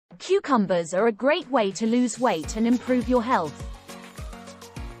Cucumbers are a great way to lose weight and improve your health.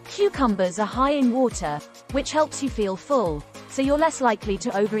 Cucumbers are high in water, which helps you feel full, so you're less likely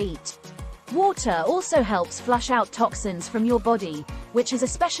to overeat. Water also helps flush out toxins from your body, which is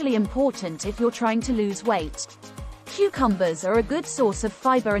especially important if you're trying to lose weight. Cucumbers are a good source of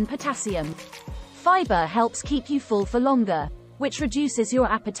fiber and potassium. Fiber helps keep you full for longer, which reduces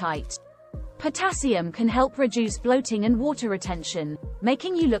your appetite. Potassium can help reduce bloating and water retention,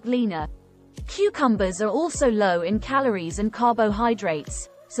 making you look leaner. Cucumbers are also low in calories and carbohydrates,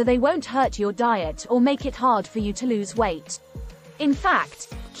 so they won't hurt your diet or make it hard for you to lose weight. In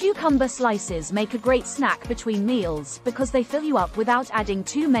fact, cucumber slices make a great snack between meals because they fill you up without adding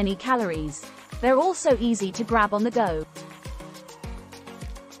too many calories. They're also easy to grab on the go.